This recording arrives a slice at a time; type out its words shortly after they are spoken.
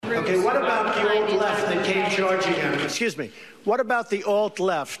Okay, what about the alt-left that came charging at him? Excuse me. What about the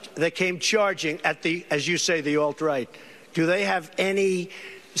alt-left that came charging at the, as you say, the alt-right? Do they have any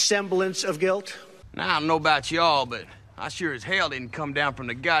semblance of guilt? Now, I don't know about y'all, but I sure as hell didn't come down from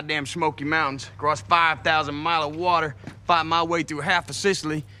the goddamn Smoky Mountains, cross 5,000 miles of water, fight my way through half of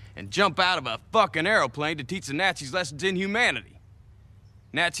Sicily, and jump out of a fucking aeroplane to teach the Nazis lessons in humanity.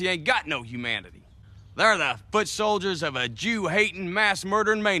 Nazi ain't got no humanity. They're the foot soldiers of a Jew-hating,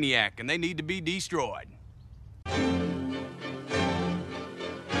 mass-murdering maniac, and they need to be destroyed.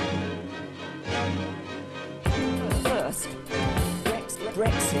 First,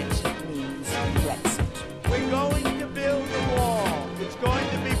 Brexit means Brexit. We're going to build a wall. It's going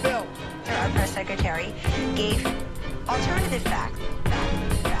to be built. Our press secretary gave alternative facts.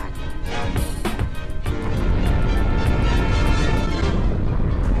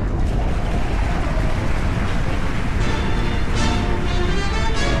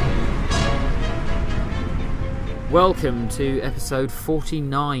 Welcome to episode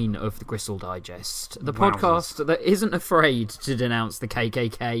 49 of the Gristle Digest, the podcast that isn't afraid to denounce the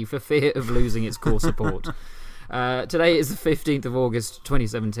KKK for fear of losing its core support. Today is the 15th of August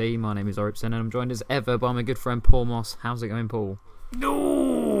 2017. My name is Oripson and I'm joined as ever by my good friend Paul Moss. How's it going, Paul?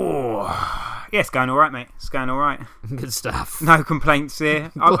 Oh, yeah, it's going alright, mate. It's going alright. Good stuff. No complaints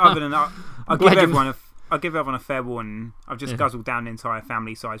here. Other than that, I'll give everyone a fair warning. I've just guzzled down an entire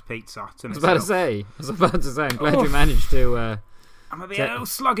family-sized pizza. I was about to say, I'm glad you managed to... I'm going to be a little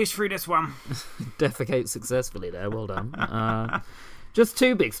sluggish through this one. Defecate successfully there, well done. Just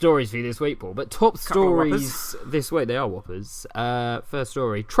two big stories for you this week, Paul, but top stories this week, they are whoppers. First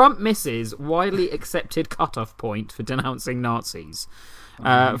story, Trump misses widely accepted cutoff point for denouncing Nazis.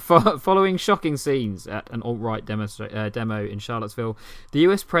 Following shocking scenes at an alt-right demo in Charlottesville, the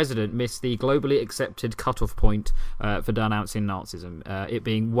US president missed the globally accepted cutoff point for denouncing Nazism, it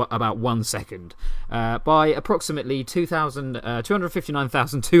being about 1 second, by approximately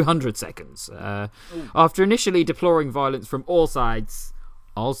 259,200 seconds. After initially deploring violence from all sides,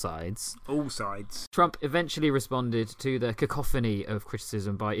 Trump eventually responded to the cacophony of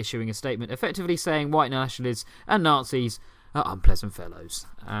criticism by issuing a statement effectively saying white nationalists and Nazis are unpleasant fellows.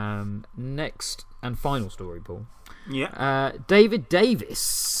 Next and final story, Paul. Yeah. David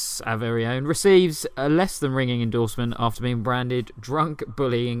Davis, our very own, receives a less than ringing endorsement after being branded drunk,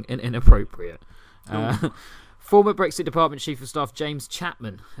 bullying, and inappropriate. Former Brexit Department Chief of Staff James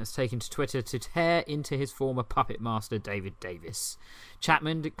Chapman has taken to Twitter to tear into his former puppet master David Davis.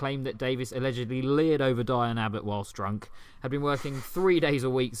 Chapman claimed that Davis allegedly leered over Diane Abbott whilst drunk, had been working 3 days a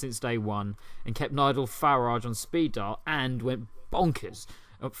week since day one, and kept Nigel Farage on speed dial and went bonkers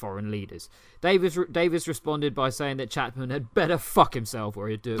at foreign leaders. Davis responded by saying that Chapman had better fuck himself or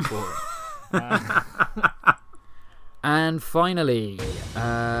he'd do it for him. And finally,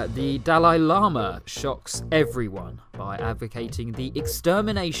 the Dalai Lama shocks everyone by advocating the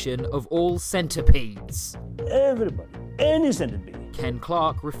extermination of all centipedes. Everybody, any centipede. Ken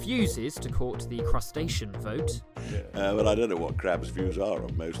Clark refuses to court the crustacean vote. But I don't know what crabs' views are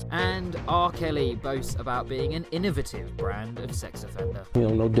on most. And R. Kelly boasts about being an innovative brand of sex offender.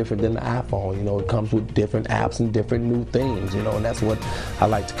 No different than the iPhone. It comes with different apps and different new things, and that's what I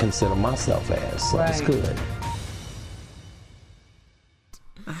like to consider myself as. So It's good.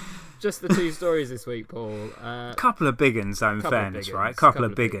 Just the two stories this week, Paul. Couple of big uns, though, in fairness, right? Couple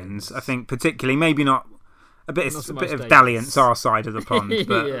of big uns. I think particularly, maybe not a bit of dalliance our side of the pond,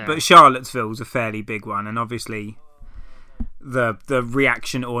 but Charlottesville's a fairly big one, and obviously the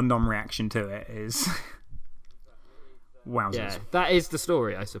reaction or non-reaction to it is wowzers. Yeah, that is the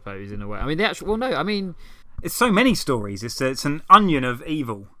story, I suppose, in a way. I mean, it's so many stories. It's an onion of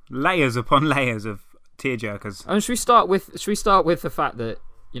evil, layers upon layers of tearjerkers. I mean, should we start with the fact that,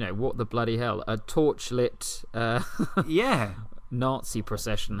 what the bloody hell, a torch-lit Nazi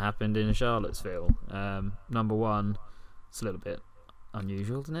procession happened in Charlottesville. Number one, it's a little bit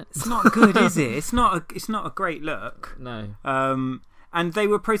unusual, isn't it? It's not good, is it? It's not a great look. No. And they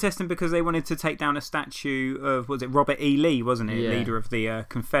were protesting because they wanted to take down a statue of, was it Robert E. Lee, wasn't it? Yeah. Leader of the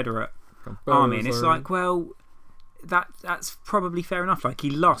Confederate Army. And it's like, well, that's probably fair enough. Like, he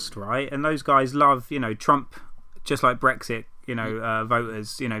lost, right? And those guys love, Trump, just like Brexit,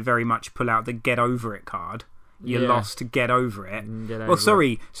 voters, very much pull out the get over it card. You lost to get over it.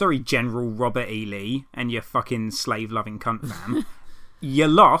 Sorry, General Robert E. Lee and your fucking slave-loving cunt fam. You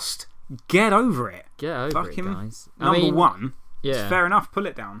lost. Get over it. Get over it, guys. Number one. Yeah. It's fair enough. Pull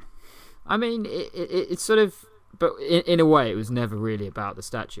it down. I mean, it's sort of... But in a way, it was never really about the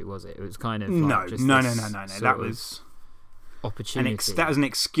statue, was it? It was kind of like No. That was... Opportunity. That was an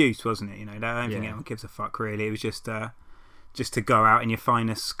excuse, wasn't it? I don't think anyone gives a fuck, really. It was just... just to go out in your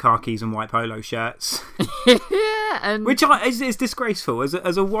finest khakis and white polo shirts. And Which is disgraceful.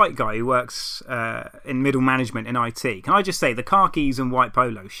 As a white guy who works in middle management in IT, can I just say the khakis and white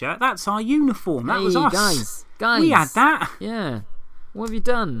polo shirt, that's our uniform. That was us. Guys. We had that. Yeah. What have you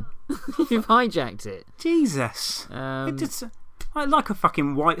done? You've hijacked it. Jesus. It's like a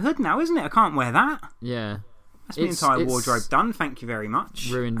fucking white hood now, isn't it? I can't wear that. Yeah. That's my entire wardrobe done. Thank you very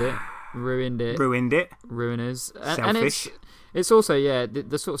much. Ruined it. Ruiners. Selfish. And it's also,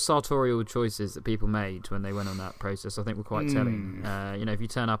 the sort of sartorial choices that people made when they went on that process, I think, were quite telling. If you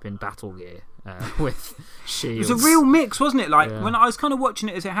turn up in battle gear with shields. It was a real mix, wasn't it? Like, when I was kind of watching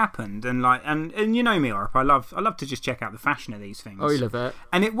it as it happened, and you know me, Orp, I love to just check out the fashion of these things. Oh, you love it.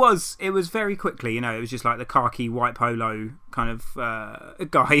 And it was very quickly, it was just like the khaki, white polo kind of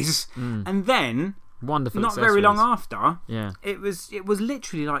guys. And then... Wonderful. Not very long after, it was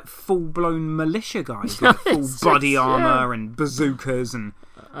literally like full blown militia guys, like full body armor and bazookas and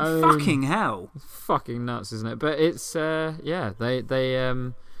fucking hell, fucking nuts, isn't it? But it's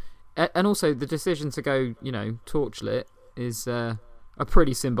they and also the decision to go torchlit is a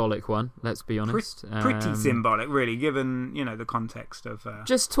pretty symbolic one. Let's be honest. Pretty symbolic, really, given the context of.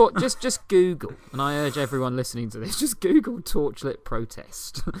 Just Google, and I urge everyone listening to this, just Google torchlit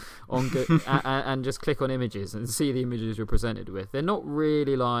protest and just click on images and see the images you're presented with. They're not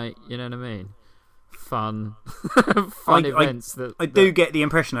really like, you know what I mean, fun events. I do get the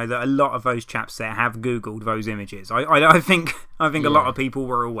impression though that a lot of those chaps there have Googled those images. I think a lot of people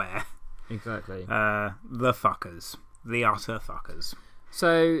were aware. Exactly. The fuckers. The utter fuckers.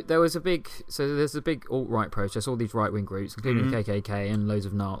 So there's a big alt-right protest. All these right-wing groups, including the KKK and loads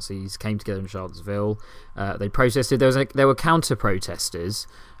of Nazis, came together in Charlottesville. They protested. There were counter-protesters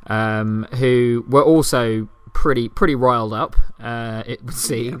who were also pretty riled up. It would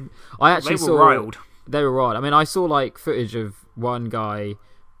seem. I actually They were riled. They were riled. I mean, I saw footage of one guy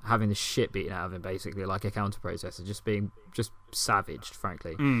having the shit beaten out of him, basically, like a counter-protester, just being savaged,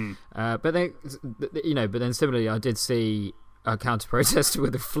 frankly. But then similarly, I did see a counter-protester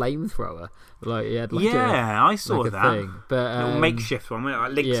with a flamethrower. Like he had I saw that thing. But little makeshift one with like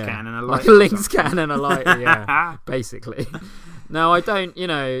a Lynx can and a light. Like a Lynx can and a light, yeah, basically. No, I don't.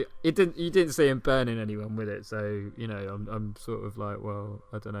 You didn't see him burning anyone with it, so I'm sort of like, well,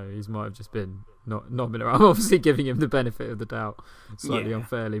 I don't know. He might have just been not been around. I'm obviously giving him the benefit of the doubt, slightly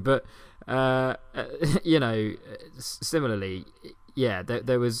unfairly, but similarly,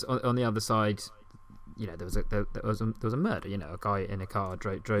 there was on the other side. There was a murder. A guy in a car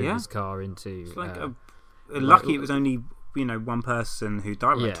drove his car into. It's like lucky it was only one person who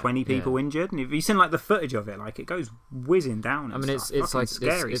died, like 20 people injured. And if you've seen the footage of it, it goes whizzing down. And it's like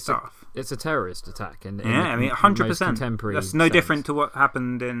scary stuff. It's a terrorist attack, and 100%. That's no different to what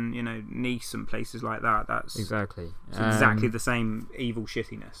happened in Nice and places like that. That's exactly the same evil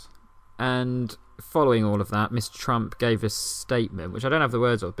shittiness. And following all of that, Mr. Trump gave a statement, which I don't have the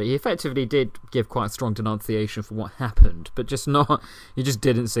words of, but he effectively did give quite a strong denunciation for what happened, but he just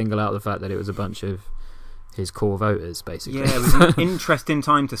didn't single out the fact that it was a bunch of his core voters, basically. Yeah, it was an interesting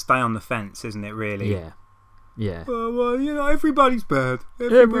time to stay on the fence, isn't it, really? Yeah. Well, everybody's bad.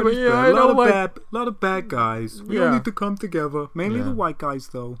 Everybody's bad. A lot of bad guys. We all need to come together. Mainly the white guys,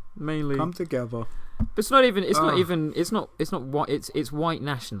 though. Mainly come together. But it's not even. It's not white. It's white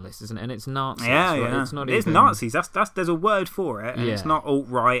nationalists, isn't it? And it's Nazis. Yeah, right? It's not. It's Nazis. There's a word for it, and it's not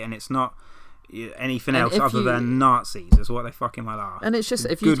alt-right, and it's not anything else other than Nazis. Is what they fucking well are. And it's just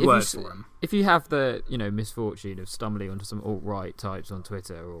good word for them. If you have the misfortune of stumbling onto some alt-right types on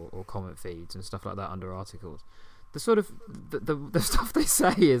Twitter or comment feeds and stuff like that under articles, the sort of the stuff they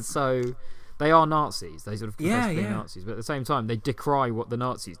say is so. They are Nazis. They sort of confess to being Nazis, but at the same time, they decry what the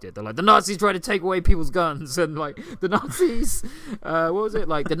Nazis did. They're like, the Nazis tried to take away people's guns, and the Nazis, what was it?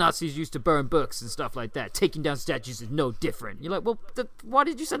 The Nazis used to burn books and stuff like that. Taking down statues is no different. You're like, well, why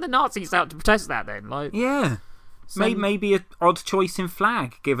did you send the Nazis out to protest that then? Maybe an odd choice in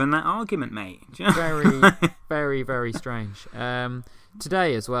flag, given that argument, mate. Very, very, very strange.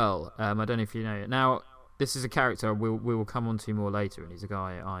 Today as well, I don't know if you know it. Now, this is a character we will come on to more later, and he's a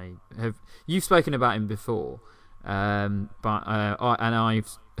guy you've spoken about him before, and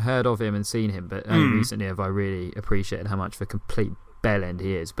I've heard of him and seen him, but only recently have I really appreciated how much of a complete bellend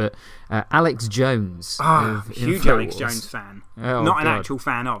he is. But Alex Jones, huge Alex Jones fan, not an actual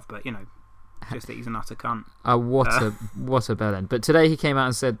fan of, but just that he's an utter cunt. What a bellend! But today he came out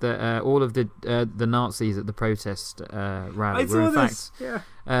and said that all of the Nazis at the protest rally were in fact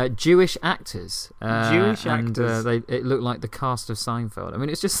Jewish actors. And it looked like the cast of Seinfeld. I mean,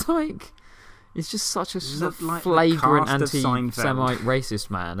 it's just such a flagrant anti-Semite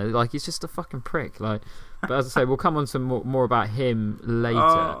racist man. He's just a fucking prick. But as I say, we'll come on to more about him later.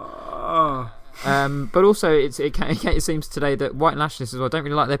 Oh. But also, it seems today that white nationalists as well don't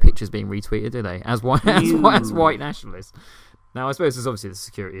really like their pictures being retweeted, do they? As white nationalists. Now, I suppose there's obviously the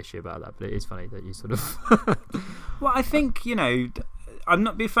security issue about that, but it is funny that you sort of. Well, I think, I'm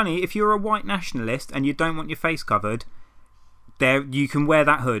not being funny. If you're a white nationalist and you don't want your face covered, you can wear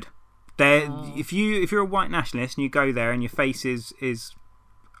that hood. If you're a white nationalist and you go there and your face is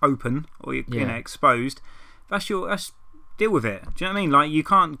open or exposed, deal with it. Do you know what I mean? Like, you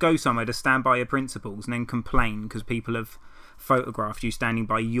can't go somewhere to stand by your principles and then complain because people have photographed you standing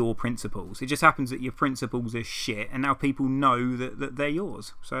by your principles. It just happens that your principles are shit, and now people know that they're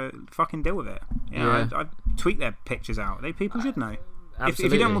yours. So fucking deal with it. I tweet their pictures out. People should know. If you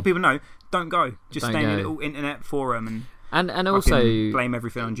don't want people to know, don't go. Just stay in a little internet forum and also blame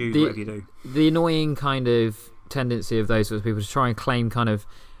everything on Jews, whatever you do. The annoying kind of tendency of those sorts of people to try and claim kind of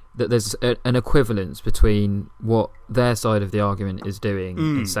that there's an equivalence between what their side of the argument is doing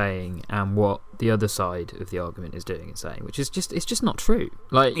and saying and what the other side of the argument is doing and saying, which is just not true.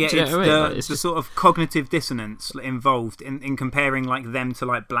 Like, yeah, it's the sort of cognitive dissonance involved in comparing like them to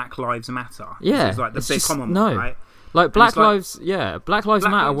like Black Lives Matter. Yeah, it's like the big common one, right? Like Black Lives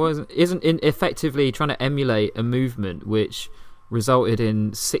Matter isn't effectively trying to emulate a movement which resulted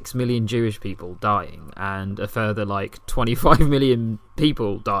in 6 million Jewish people dying and a further like 25 million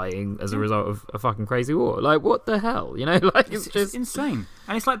people dying as a result of a fucking crazy war. Like, what the hell? Like, it's just insane.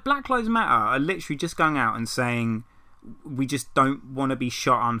 And it's like Black Lives Matter are literally just going out and saying we just don't want to be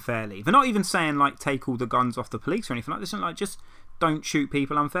shot unfairly. They're not even saying like take all the guns off the police or anything like this. Like, just don't shoot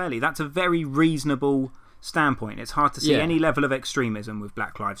people unfairly. That's a very reasonable standpoint. It's hard to see any level of extremism with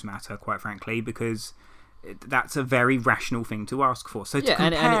Black Lives Matter, quite frankly, because that's a very rational thing to ask for. So to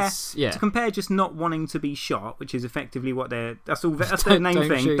compare just not wanting to be shot, which is effectively what that's their main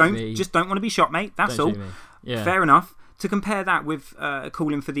thing. Just don't want to be shot, mate. That's all. Yeah. Fair enough. To compare that with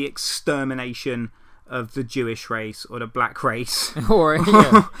calling for the extermination of the Jewish race or the black race or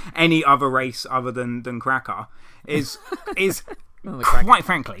any other race other than cracker is quite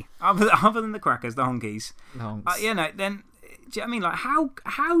frankly, other than the crackers, the honkies, then. Do you know what I mean? Like,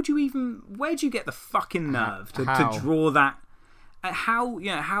 how do you even... Where do you get the fucking nerve to draw that...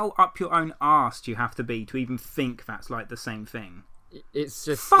 How up your own arse do you have to be to even think that's like the same thing? It's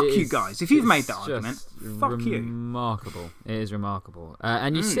just... Fuck you guys. If you've made that argument, fuck you. Remarkable. It is remarkable.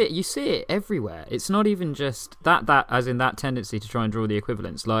 And you see it everywhere. It's not even just that as in that tendency to try and draw the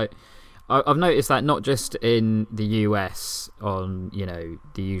equivalence. Like, I've noticed that not just in the US on, the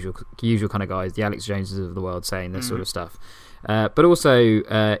usual kind of guys, the Alex Joneses of the world saying this sort of stuff. But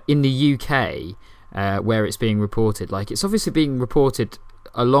also in the UK, where it's being reported, like, it's obviously being reported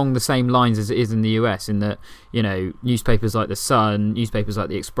along the same lines as it is in the US, in that, newspapers like The Sun, newspapers like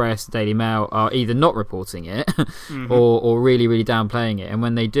The Express, the Daily Mail are either not reporting it or really, really downplaying it. And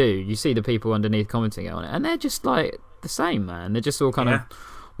when they do, you see the people underneath commenting on it, and they're just like the same, man. They're just all kind of...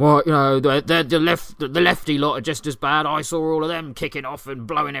 Well, the lefty lot are just as bad. I saw all of them kicking off and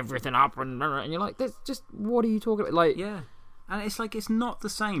blowing everything up, and you're like, "There's just what are you talking about?" Like, yeah, and it's like it's not the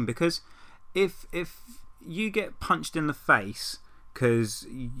same, because if you get punched in the face because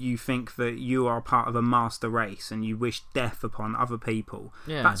you think that you are part of a master race and you wish death upon other people,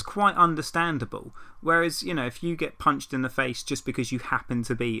 that's quite understandable. Whereas, if you get punched in the face just because you happen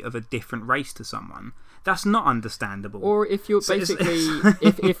to be of a different race to someone, that's not understandable. Or if you're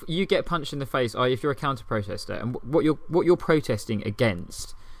if you get punched in the face, or if you're a counter protester, and what you're protesting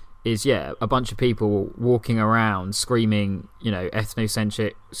against is a bunch of people walking around screaming,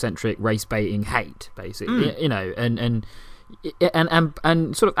 ethnocentric, race baiting hate, basically,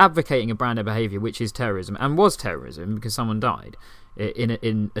 and sort of advocating a brand of behaviour which is terrorism and was terrorism because someone died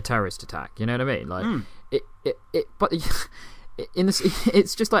in a terrorist attack. You know what I mean? Like but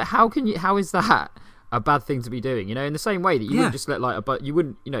it's just like, how is that a bad thing to be doing? In the same way that you wouldn't just let you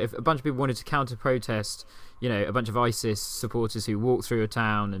wouldn't, if a bunch of people wanted to counter protest, a bunch of ISIS supporters who walked through a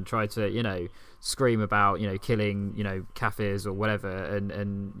town and tried to scream about killing kafirs or whatever,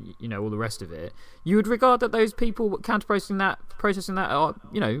 and all the rest of it, you would regard that those people counter protesting that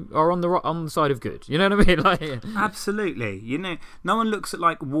are on the side of good. You know what I mean? Like, absolutely. No one looks at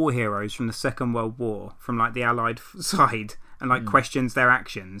like war heroes from the Second World War from like the Allied side and like questions their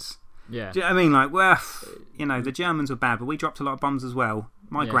actions. Yeah. Do you know what I mean? Like, well, the Germans were bad, but we dropped a lot of bombs as well.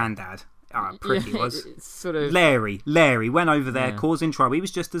 My granddad, pretty was. Sort of... Larry went over there causing trouble. He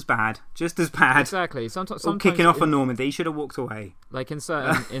was just as bad. Exactly. Sometimes kicking off on Normandy, he should have walked away. Like in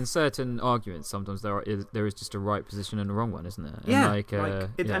certain arguments, sometimes there is just a right position and a wrong one, isn't there?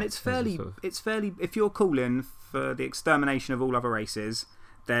 And, and it's fairly. If you're calling for the extermination of all other races,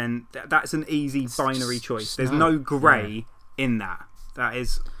 then that's an easy binary choice. There's no grey in that. That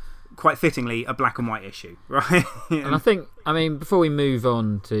is quite fittingly a black and white issue, right? And I think, before we move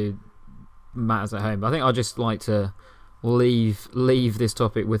on to matters at home, I think I'd just like to leave this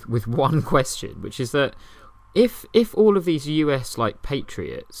topic with one question, which is that if all of these US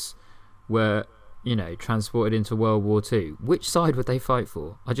patriots were transported into World War II, which side would they fight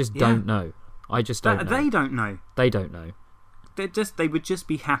for? I just don't know. I just don't know. They don't know. They don't know. They would just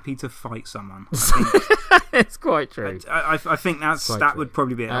be happy to fight someone. It's quite true. I think that would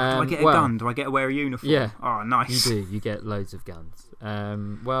probably be it. Do I get a gun? Do I get to wear a uniform? Yeah. Oh, nice. You do. You get loads of guns.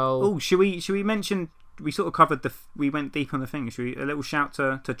 Should we mention? We sort of covered we went deep on the thing. Should we a little shout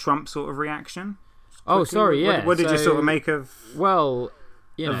to Trump sort of reaction? Oh, sorry. Yeah. What did you sort of make of? Well,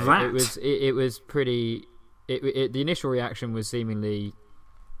 that? it was pretty. The initial reaction was seemingly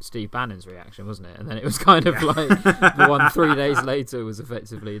Steve Bannon's reaction, wasn't it? And then it was kind of like the one 3 days later was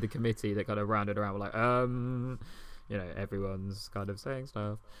effectively the committee that kind of rounded around like, everyone's kind of saying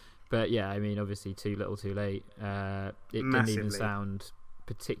stuff. But yeah, obviously too little, too late. It didn't even sound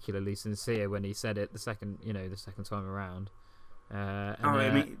particularly sincere when he said it the second time around.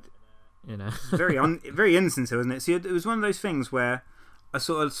 Very insincere, wasn't it? See, it was one of those things where I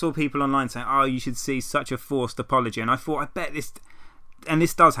sort of saw people online saying, "Oh, you should see such a forced apology," and I thought, I bet this. And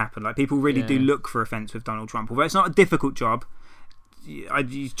this does happen. People really do look for offence with Donald Trump. Although it's not a difficult job, you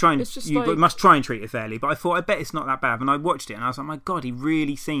must try and treat it fairly. But I thought, I bet it's not that bad. And I watched it and I was like, my God, he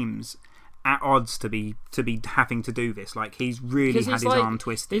really seems at odds to be having to do this. He's really had his arm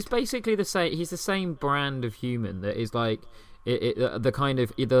twisted. He's basically the same. He's the same brand of human that is like the kind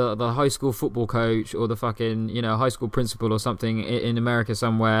of either the high school football coach or the fucking high school principal or something in America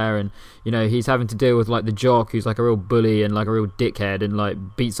somewhere, and he's having to deal with the jock who's a real bully and a real dickhead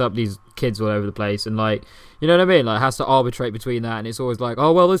and beats up these kids all over the place, and you know what I mean, has to arbitrate between that, and it's always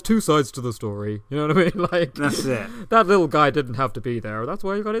oh well, there's two sides to the story, you know what I mean, that's it. That little guy didn't have to be there, that's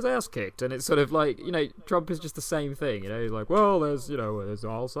why he got his ass kicked, and it's sort of Trump is just the same thing, he's well, there's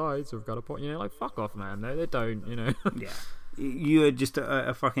all sides who've got a point, fuck off, man. No, they don't, Yeah. You're just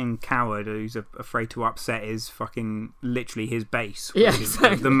a fucking coward who's afraid to upset literally his base. Yeah,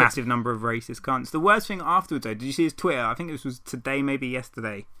 exactly. The massive number of racist cunts. The worst thing afterwards, though, did you see his Twitter? I think this was today, maybe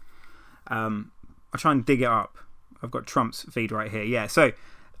yesterday. I'll try and dig it up. I've got Trump's feed right here. Yeah, so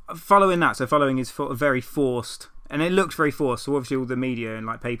following his very forced, and it looks very forced, so obviously all the media and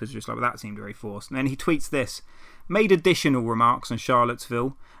papers are just well, that seemed very forced. And then he tweets this, made additional remarks on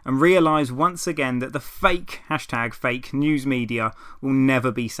Charlottesville, and realised once again that the fake news media will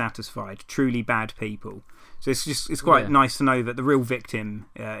never be satisfied. Truly bad people. So it's quite nice to know that the real victim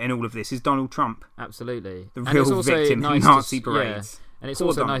in all of this is Donald Trump. Absolutely. The real victim in Nazi parades. Yeah. And it's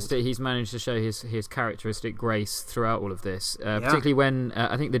also nice that he's managed to show his characteristic grace throughout all of this. Particularly when,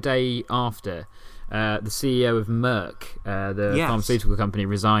 I think the day after, the CEO of Merck, the pharmaceutical company,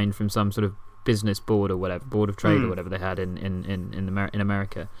 resigned from some sort of business board or whatever, board of trade or whatever they had in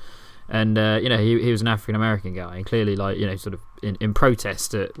America, and he was an African American guy, and clearly sort of in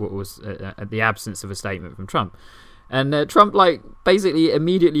protest at what was at the absence of a statement from Trump, and Trump basically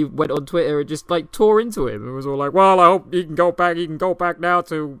immediately went on Twitter and just tore into him and was all well, I hope he can go back now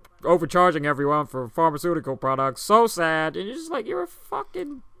to overcharging everyone for pharmaceutical products, so sad, and you're just you're a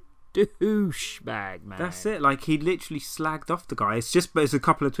fucking douchebag, man. That's it. He literally slagged off the guy. It's a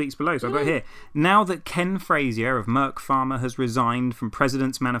couple of tweets below. So I've got here. Now that Ken Frazier of Merck Pharma has resigned from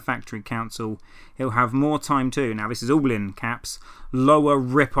President's Manufacturing Council, he'll have more time too. Now this is all in caps. Lower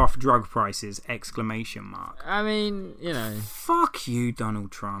rip-off drug prices! ! I mean, fuck you,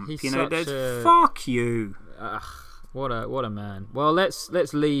 Donald Trump. Fuck you. What a man. Well, let's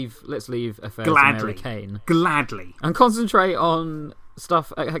leave affairs of Mary Kane gladly and concentrate on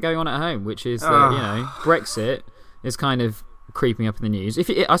stuff going on at home, which is that Brexit is kind of creeping up in the news.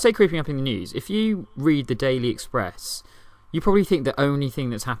 I say creeping up in the news, if you read the Daily Express, you probably think the only thing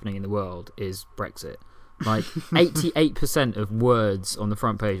that's happening in the world is Brexit. 88% of words on the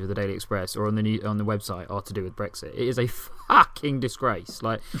front page of the Daily Express or on the website are to do with Brexit. It is a fucking disgrace.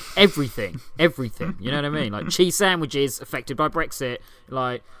 Everything. You know what I mean? Cheese sandwiches affected by Brexit.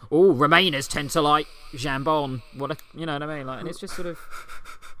 Remainers tend to like jambon. You know what I mean? And it's just sort of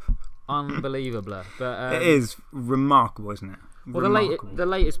unbelievable. But it is remarkable, isn't it? Well, the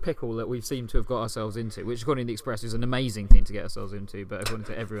latest pickle that we've seemed to have got ourselves into, which according to the Express is an amazing thing to get ourselves into, but according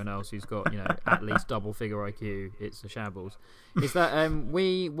to everyone else who's got at least double figure IQ, it's a shambles. Is that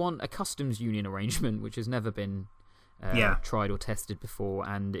we want a customs union arrangement which has never been tried or tested before,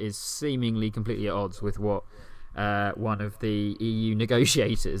 and is seemingly completely at odds with what one of the EU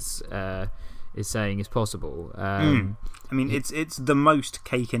negotiators saying is possible. I mean, it's the most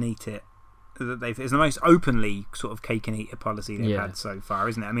cake and eat it that it's the most openly sort of cake and eat it policy they've had so far,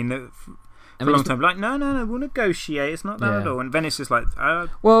 isn't it? I mean, for a long time, like no, we'll negotiate. It's not that at all. And then it's just like,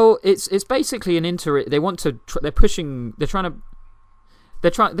 well, it's basically an interim. They want to. They're pushing. They're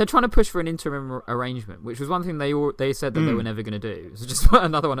trying to push for an interim arrangement, which was one thing they said that they were never going to do. It's just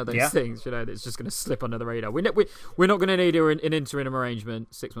another one of those things, that's just going to slip under the radar. We're not going to need an interim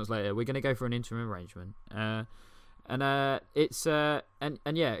arrangement 6 months later. We're going to go for an interim arrangement. It's as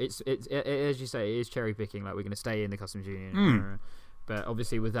you say, it is cherry picking. Like, we're going to stay in the customs union, but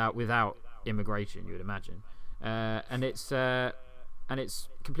obviously without immigration, you would imagine. And it's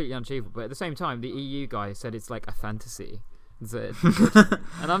completely unachievable. But at the same time, the EU guy said it's like a fantasy.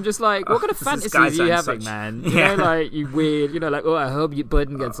 And I'm just like, what kind of fantasies are you having, man? You know, like, you weird, like, oh, I hope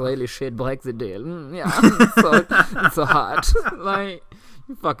Britain gets a really shit Brexit deal. It's so hot. Like,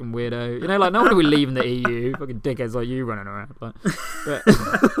 you fucking weirdo. Like, no one will be leaving the EU. Fucking dickheads like you running around. But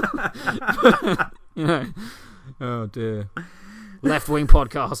oh dear. Left-wing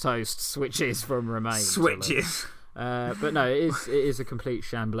podcast host switches from Remain. Switches. But no, it is a complete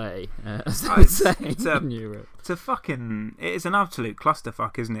chamblee, as I would say, in Europe. It is an absolute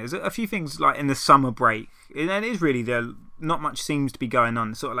clusterfuck, isn't it? There's a few things like in the summer break, and it is really not much seems to be going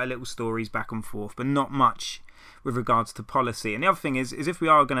on. Sort of like little stories back and forth, but not much with regards to policy. And the other thing is if we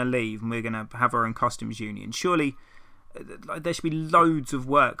are going to leave and we're going to have our own customs union, surely there should be loads of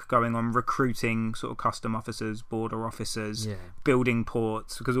work going on recruiting sort of custom officers, border officers, building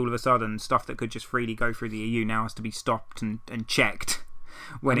ports, because all of a sudden stuff that could just freely go through the EU now has to be stopped and checked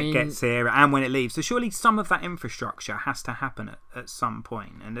when it gets here and when it leaves. So surely some of that infrastructure has to happen at some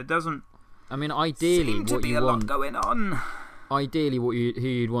point, and it doesn't. I mean, ideally, seem to be a lot going on. Ideally, who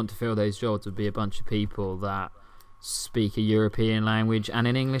you'd want to fill those jobs would be a bunch of people that speak a European language and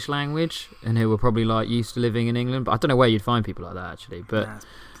an English language, and who were probably like used to living in England. But I don't know where you'd find people like that, actually. But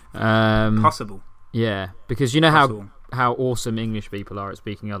possible. Yeah, because you know how awesome English people are at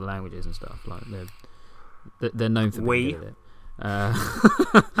speaking other languages and stuff. Like, they're known for being good at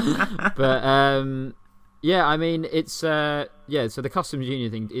it. But yeah, I mean, it's so the customs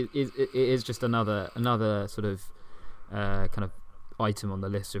union thing is just another sort of kind of item on the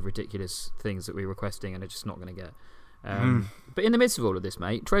list of ridiculous things that we're requesting, and it's just not going to get. But in the midst of all of this,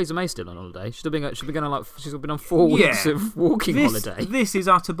 mate, Theresa May's still on holiday. She's been on 4 weeks of walking holiday. This is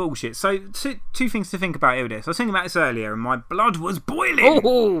utter bullshit. So two things to think about here with this. I was thinking about this earlier, and my blood was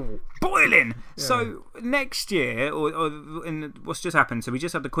boiling. Boiling. Yeah. So next year, or in what's just happened, so we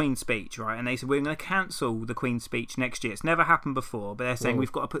just had the Queen's speech, right? And they said we're going to cancel the Queen's speech next year. It's never happened before, but they're saying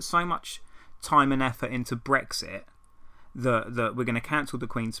we've got to put so much time and effort into Brexit that we're going to cancel the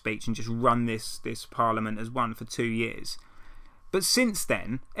Queen's speech and just run this Parliament as one for 2 years. But since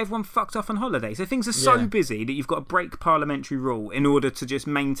then, everyone fucked off on holiday. So things are so busy that you've got to break parliamentary rule in order to just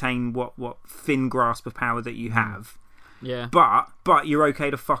maintain what thin grasp of power that you have. Yeah. But you're okay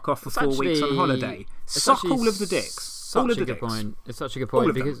to fuck off for 4 weeks on holiday. Suck all of the dicks. Such a good point. It's such a good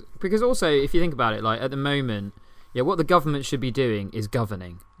point because also, if you think about it, like at the moment, what the government should be doing is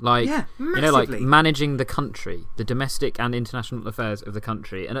governing. Like, like managing the country, the domestic and international affairs of the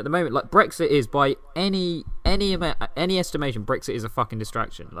country. And at the moment, like, Brexit is, by any estimation, Brexit is a fucking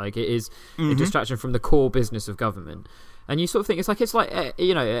distraction. Like, it is a distraction from the core business of government. And you sort of think it's like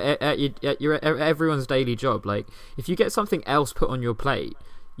everyone's daily job. Like, if you get something else put on your plate,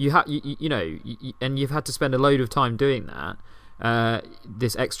 and you've had to spend a load of time doing that,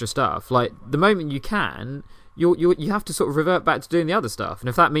 this extra stuff. Like, the moment you can, you have to sort of revert back to doing the other stuff, and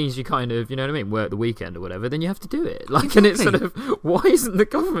if that means you kind of, work the weekend or whatever, then you have to do it. Like, exactly. And it's sort of, why isn't the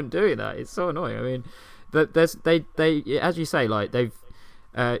government doing that? It's so annoying. I mean, they as you say, like, they've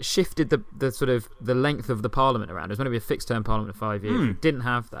shifted the sort of the length of the Parliament around. There's going to be a fixed term Parliament of 5 years. We didn't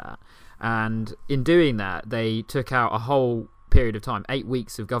have that, and in doing that, they took out a whole period of time. 8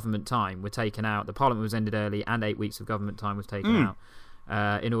 weeks of government time were taken out. The Parliament was ended early, and 8 weeks of government time was taken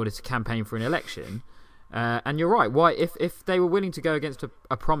out in order to campaign for an election. And you're right. Why, if they were willing to go against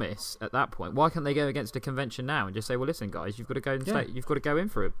a promise at that point, why can't they go against a convention now and just say, well, listen, guys, you've got to go and stay, you've got to go in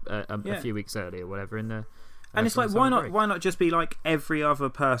for a few weeks early or whatever in the. And it's like, why not just be like every other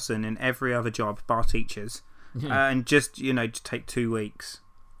person in every other job, bar teachers, and just take 2 weeks.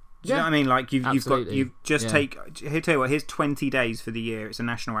 Do you know what I mean? Like, here's 20 days for the year. It's a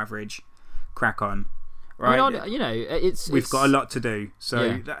national average. Crack on, right? I mean, we've got a lot to do,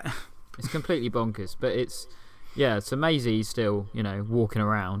 so. Yeah. It's completely bonkers, but so Maisie's still, walking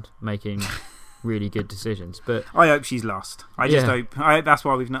around making really good decisions. But I hope she's lost. I hope that's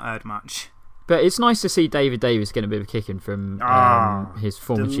why we've not heard much. But it's nice to see David Davis getting a bit of a kicking from his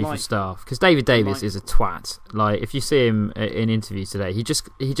former chief of staff, because David Davis is a twat. Like, if you see him in interviews today, he just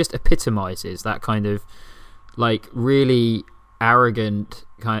epitomises that kind of like really arrogant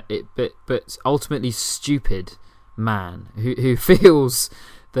but ultimately stupid man who feels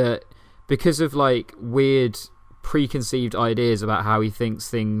that because of like weird preconceived ideas about how he thinks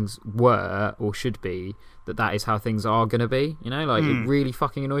things were or should be, that is how things are going to be, you know? Like, it really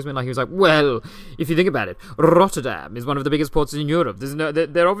fucking annoys me. Like, he was like, well, if you think about it, Rotterdam is one of the biggest ports in Europe.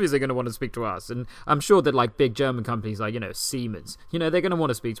 They're obviously going to want to speak to us. And I'm sure that, like, big German companies like, you know, Siemens, you know, they're going to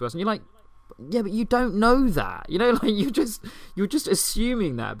want to speak to us. And you're like, yeah, but you don't know that. You know, like, you're just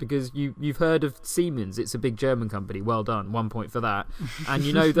assuming that because you've heard of Siemens. It's a big German company. Well done. 1 point for that. And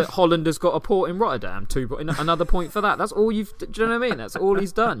you know that Holland has got a port in Rotterdam. Another point for that. That's all do you know what I mean? That's all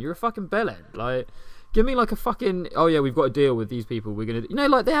he's done. You're a fucking bellend. Like, give me like a fucking, oh yeah, we've got to deal with these people. We're going to, you know,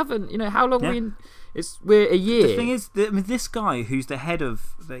 like they haven't, you know, how long we're a year. The thing is, this guy who's the head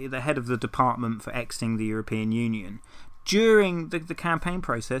of the department for exiting the European Union, during the campaign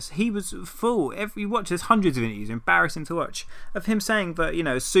process, he was full. You watch, there's hundreds of interviews, embarrassing to watch, of him saying that, you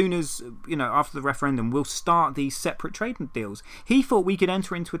know, as soon as, you know, after the referendum, we'll start these separate trade deals. He thought we could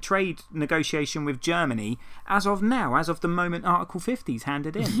enter into a trade negotiation with Germany as of now, as of the moment Article 50 is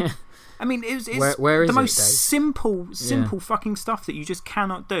handed in. I mean, it's where is the most Dave? simple fucking stuff that you just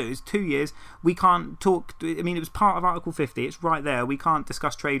cannot do. It's 2 years. We can't talk. I mean, it was part of Article 50. It's right there. We can't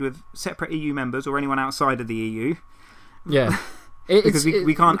discuss trade with separate EU members or anyone outside of the EU. Yeah. Because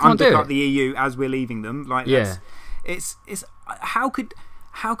we can't undercut the EU as we're leaving them. Like, it's how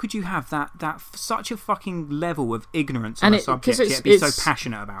could you have that such a fucking level of ignorance on a subject yet be so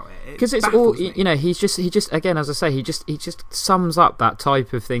passionate about it? Because it's all, you know, he just again, as I say, he just sums up that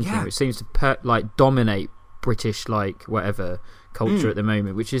type of thinking which seems to like dominate British, like, whatever culture at the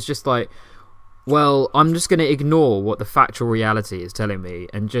moment, which is just like, well, I'm just going to ignore what the factual reality is telling me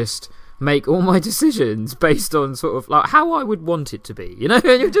and just make all my decisions based on sort of like how I would want it to be, you know?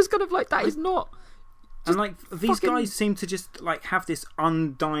 And you're just kind of like, that is not. And like, these guys seem to just like have this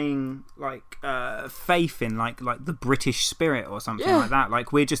undying like faith in like the British spirit or something like that.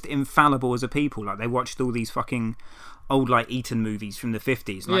 Like, we're just infallible as a people. Like, they watched all these fucking old like Eton movies from the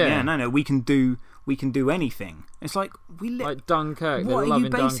 50s. Like, no, we can do anything. It's like, like Dunkirk. What are you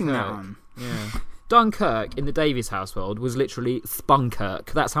basing that on? Yeah. Dunkirk in the Davies household was literally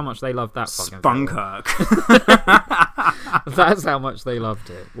Spunkirk. That's how much they loved that fucking Spunkirk. That's how much they loved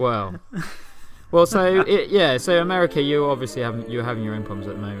it. Well, so America, you're having your own problems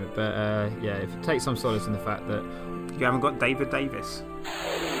at the moment, but if you take some solace in the fact that you haven't got David Davis.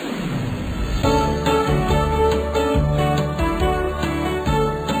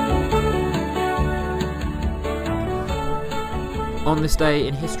 On this day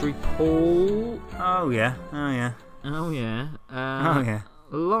in history, Paul. Oh yeah.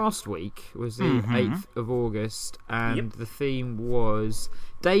 Last week was the 8th of August, and the theme was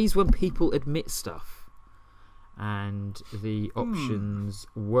days when people admit stuff. And the options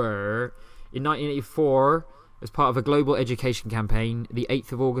were, in 1984, as part of a global education campaign, the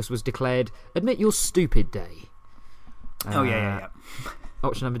 8th of August was declared Admit Your Stupid Day.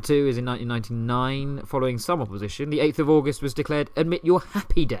 Option number 2 is in 1999, following some opposition, the 8th of August was declared Admit Your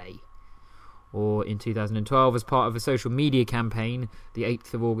Happy Day. Or in 2012, as part of a social media campaign, the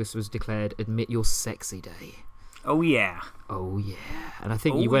 8th of August was declared Admit Your Sexy Day. Oh yeah. And I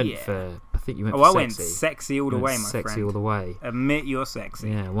think you went for sexy. I went sexy all the way, my friend. Sexy all the way. Admit you're sexy.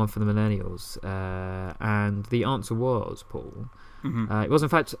 Yeah, one for the millennials. And the answer was, Paul, it was in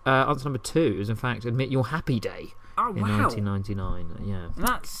fact, answer number 2 is in fact Admit Your Happy Day. Oh, in 1999, yeah.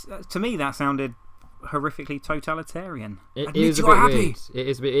 That's to me, that sounded horrifically totalitarian. It is a bit weird. It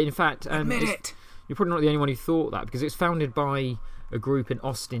is a bit, in fact, admit it. You're probably not the only one who thought that, because it's founded by a group in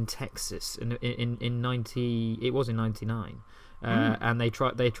Austin, Texas, in 99, and they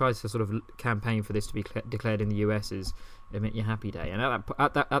tried to sort of campaign for this to be declared in the US as Admit Your Happy Day. And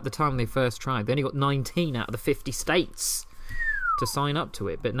at the time they first tried, they only got 19 out of the 50 states to sign up to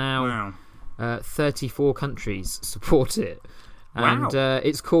it, but now 34 countries support it. And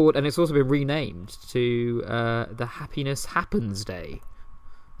it's also been renamed to the Happiness Happens Day.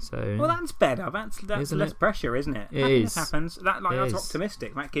 So, well, that's better. That's less pressure, isn't it? Happiness happens. That's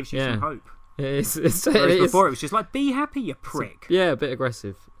optimistic. That gives you some hope. Whereas before it was just like, be happy, you prick. A bit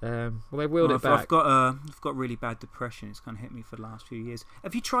aggressive. Well, they wheeled it back. I've got really bad depression. It's kind of hit me for the last few years.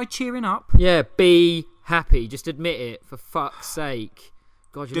 Have you tried cheering up? Yeah, be happy. Just admit it, for fuck's sake.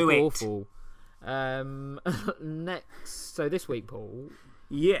 God, you look awful. Next, so this week, Paul,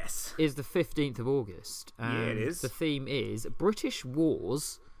 yes, is the 15th of August. And it is. The theme is British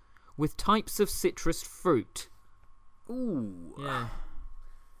wars with types of citrus fruit? Ooh. Yeah.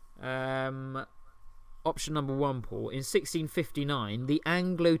 Option number 1, Paul. In 1659, the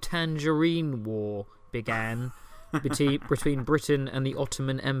Anglo-Tangerine War began between Britain and the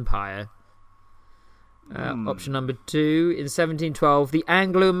Ottoman Empire. Option number 2, in 1712, the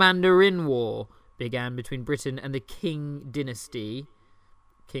Anglo-Mandarin War began between Britain and the Qing dynasty.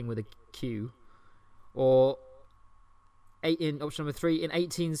 King with a Q. Or in option number 3, in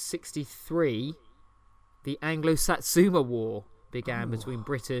 1863, the Anglo-Satsuma War began between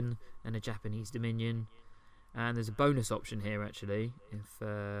Britain and a Japanese dominion. And there's a bonus option here, actually, if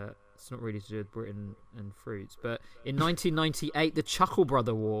it's not really to do with Britain and fruits. But in 1998, the Chuckle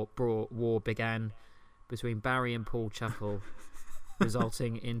Brother War began between Barry and Paul Chuckle,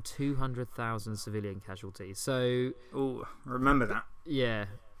 resulting in 200,000 civilian casualties. So, remember that? Yeah,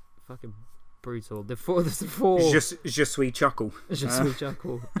 fucking brutal. The four. Je suis Chuckle. Je suis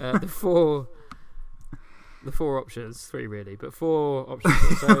Chuckle. The four options, 3 really, but 4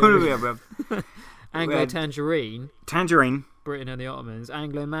 options. So, Anglo-Tangerine, Britain and the Ottomans.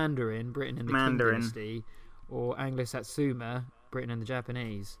 Anglo-Mandarin, Britain and the Qing dynasty. Or Anglo-Satsuma, Britain and the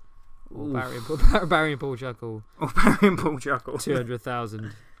Japanese. Or Barry and Paul Chuckle.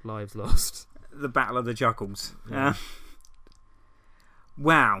 200,000 lives lost. The Battle of the Chuckles. Yeah.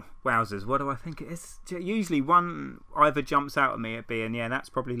 Wow. Wowzers. What do I think it is? Usually one either jumps out at me at being, that's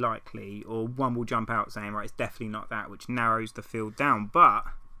probably likely, or one will jump out saying, right, it's definitely not that, which narrows the field down. But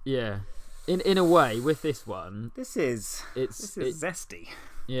yeah, in a way, with this one, this is zesty.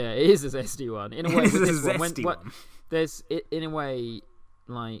 Yeah, it is a zesty one. In a way, with this one, there's in a way,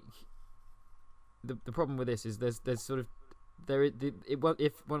 like, the problem with this is there's sort of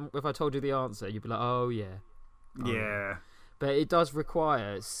if I told you the answer, you'd be like, oh yeah. But it does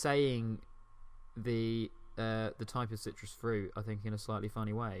require saying the type of citrus fruit, I think, in a slightly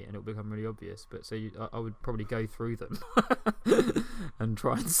funny way, and it'll become really obvious. But so I would probably go through them and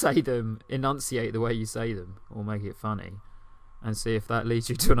try and say them, enunciate the way you say them, or make it funny, and see if that leads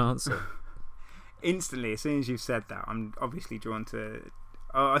you to an answer. Instantly, as soon as you've said that, I'm obviously drawn to.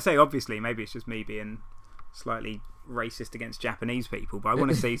 I say obviously, maybe it's just me being slightly racist against Japanese people, but I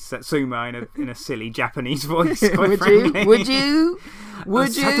want to see Satsuma in a silly Japanese voice. Would you?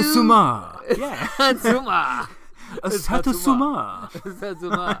 Satsuma. Yeah. Satsuma. Satsuma.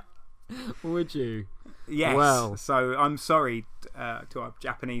 Would you? Yes. Well. So I'm sorry to our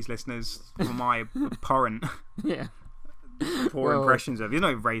Japanese listeners for my abhorrent. Yeah. Poor impressions of. There's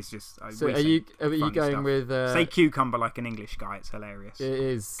no race. Just. So are you going stuff. With? Say cucumber like an English guy. It's hilarious. It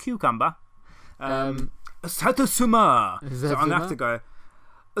is cucumber. Satsuma. So I'm gonna have to go.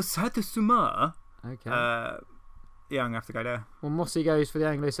 Satsuma. Okay. Yeah, I'm gonna have to go there. Well, Mossy goes for the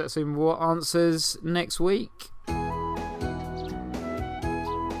Anglo-Satsuma War. Answers next week.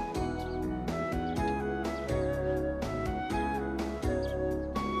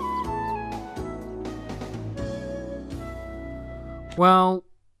 Well,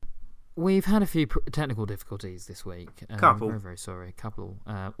 we've had a few technical difficulties this week. Couple. I'm very, very sorry. Couple.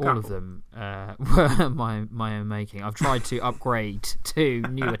 All of them were my own making. I've tried to upgrade to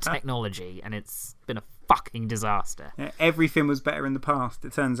newer technology, and it's been a fucking disaster. Yeah, everything was better in the past.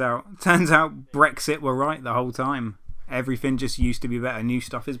 It turns out Brexit were right the whole time. Everything just used to be better. New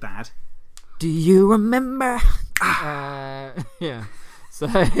stuff is bad. Do you remember? Yeah. So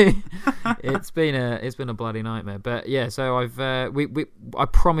it's been a bloody nightmare, but yeah. So I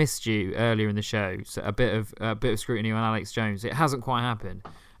promised you earlier in the show a bit of scrutiny on Alex Jones. It hasn't quite happened.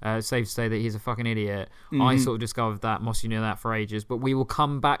 Safe to say that he's a fucking idiot. Mm-hmm. I sort of discovered that. Moss, you knew that for ages, but we will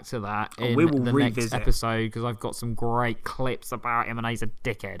come back to that in the next episode because I've got some great clips about him and he's a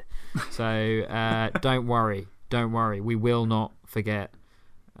dickhead. So don't worry. We will not forget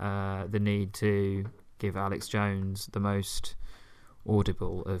the need to give Alex Jones the most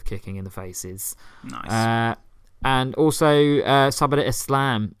audible of kicking in the faces. Nice. And also Sabadat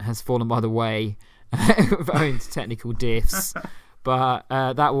Islam has fallen by the way owing to technical diffs, but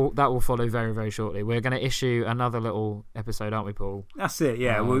that will follow very, very shortly. We're going to issue another little episode, aren't we, Paul? That's it.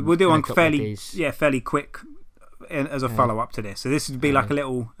 Yeah, we'll do one fairly quick as a follow up to this. So this would be like a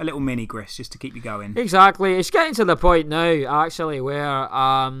little mini grist just to keep you going. Exactly. It's getting to the point now, actually, where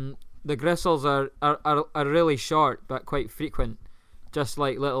the gristles are really short but quite frequent. Just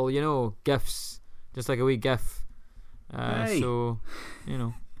like little, GIFs. Just like a wee GIF. So,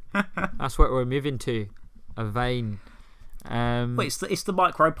 that's what we're moving to. A Vine. Wait, it's the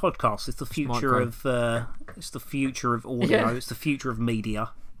micro podcast. It's the future of audio. Yeah. It's the future of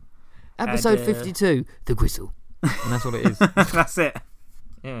media. Episode 52, The Gristle. And that's what it is. That's it.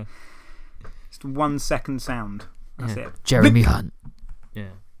 Yeah. Just 1 second sound. That's it. Jeremy Hunt.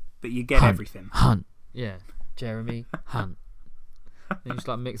 Yeah. but you get everything. Hunt. Yeah. Jeremy Hunt. You just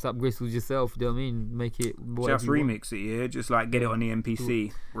like mix up whistles yourself, you know what I mean? Make it just remix it, yeah. Just like get it on the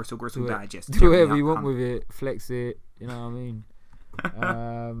MPC. Whistle Digest. Do whatever you want with it. Flex it. You know what I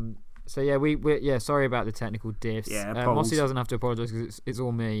mean? So yeah, we sorry about the technical diffs. Yeah, Mossy doesn't have to apologise because it's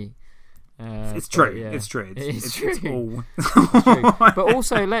all me. It's true. Yeah, it's true. It's true. It's all. It's true. But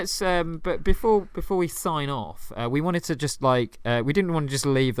also, let's. But before we sign off, we wanted to just like we didn't want to just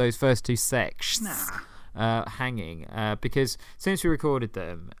leave those first two sections hanging because since we recorded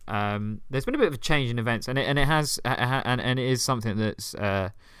them, there's been a bit of a change in events, and it has and it is something that's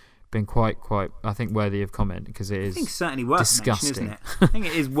been quite I think worthy of comment because it is. I think it's certainly worth disgusting, mention, isn't it? I think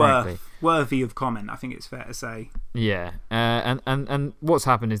it is worthy of comment. I think it's fair to say. Yeah, and what's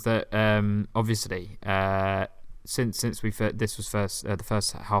happened is that obviously since this was first the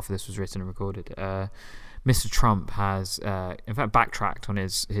first half of this was written and recorded, Mr. Trump has in fact backtracked on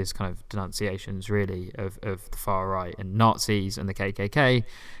his kind of denunciations really of the far right and Nazis and the KKK,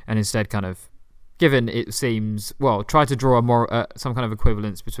 and instead kind of given it seems try to draw a more some kind of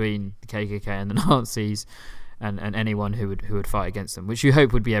equivalence between the KKK and the Nazis and anyone who would fight against them, which you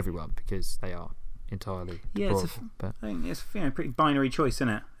hope would be everyone because they are entirely deplorable. I think it's a pretty binary choice, isn't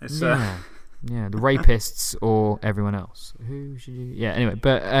it? It's, yeah, the rapists or everyone else. Who should you? Yeah, anyway,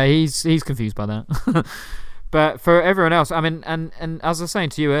 but he's confused by that. But for everyone else, I mean, and as I was saying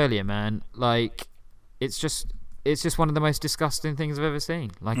to you earlier, man, like it's just one of the most disgusting things I've ever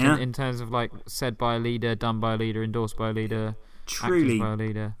seen. Like in terms of like said by a leader, done by a leader, endorsed by a leader, truly by a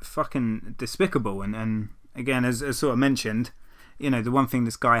leader. Fucking despicable. And again, as sort of mentioned, you know, the one thing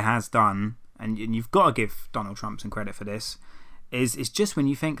this guy has done, and you've got to give Donald Trump some credit for this, is just when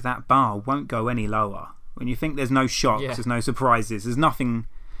you think that bar won't go any lower, when you think there's no shocks, there's no surprises, there's nothing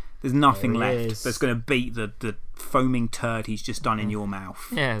left that's going to beat the foaming turd he's just done in your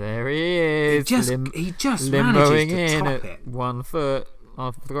mouth. Yeah, there he is. He just limboing manages to in top at it. 1 foot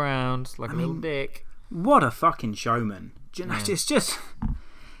off the ground like a little dick. What a fucking showman! Do you know, it's just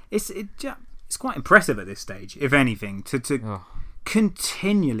it's quite impressive at this stage, if anything, to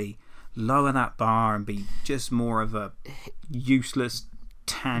continually lower that bar and be just more of a useless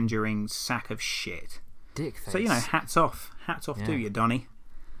tangerine sack of shit. Dickface. So, you know, hats off to you, Donny.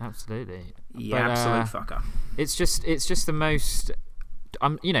 Absolutely. Yeah, absolute fucker. It's just the most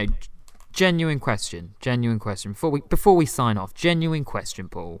you know, genuine question before we sign off. Genuine question,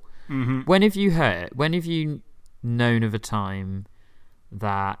 Paul. Mm-hmm. When have you known of a time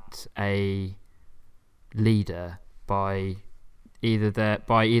that a leader by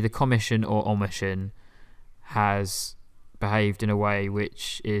either commission or omission has behaved in a way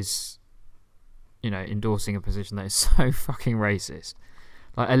which is, you know, endorsing a position that is so fucking racist?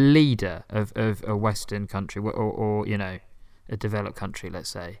 Like a leader of a Western country or you know, a developed country, let's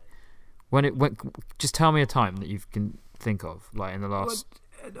say. Just tell me a time that you can think of, like in the last.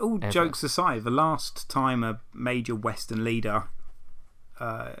 All jokes aside, the last time a major Western leader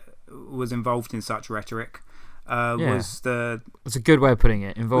was involved in such rhetoric was the. That's a good way of putting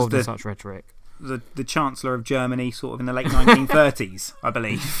it. Involved in such rhetoric. The Chancellor of Germany, sort of in the late 1930s, I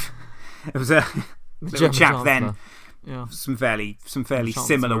believe. It was a little chap then. Yeah. Some fairly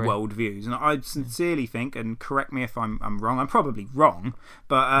similar worldviews, and I sincerely think, and correct me if I'm wrong. I'm probably wrong,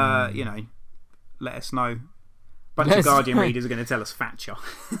 but you know, let us know. Bunch of Guardian readers are going to tell us Thatcher.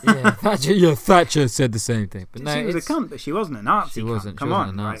 Thatcher said the same thing, but she was a cunt, but she wasn't a Nazi. She wasn't. Come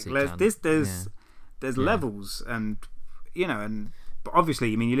on, there's Yeah. levels, and you know, but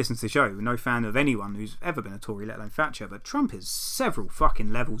obviously, I mean, you listen to the show. No fan of anyone who's ever been a Tory, let alone Thatcher. But Trump is several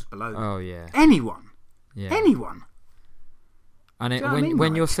fucking levels below. Oh yeah. Anyone. And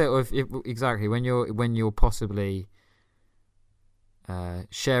when you're sort of exactly when you're possibly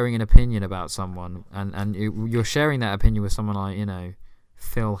sharing an opinion about someone, and you're sharing that opinion with someone like, you know,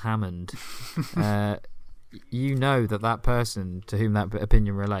 Phil Hammond, you know that person to whom that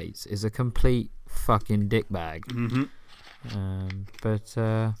opinion relates is a complete fucking dickbag. Mm-hmm.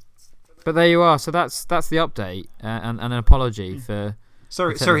 But there you are. So that's the update, and an apology for.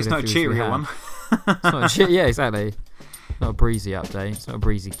 Sorry, it's not a cheery one. It's not yeah, exactly. Not a breezy update. It's not a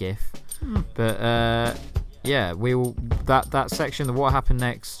breezy gif. But yeah, we will. That section, the what happened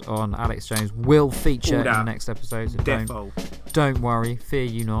next on Alex Jones, will feature in the next episode. So don't worry, fear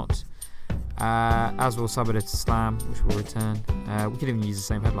you not. As will Subeditor Slam, which will return. We could even use the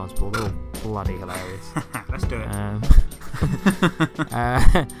same headlines, Paul. They're all bloody hilarious. Let's do it.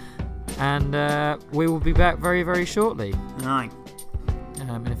 And we will be back very, very shortly. Right.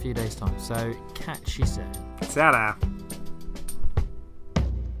 In a few days' time. So catch you soon. Ta-da.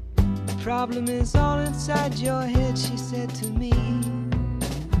 Problem is all inside your head, she said to me.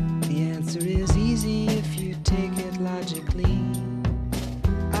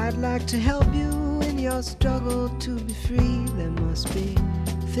 to help you in your struggle to be free. There must be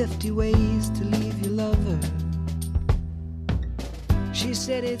 50 ways to leave your lover. She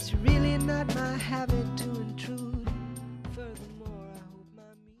said it's really not my habit to intrude.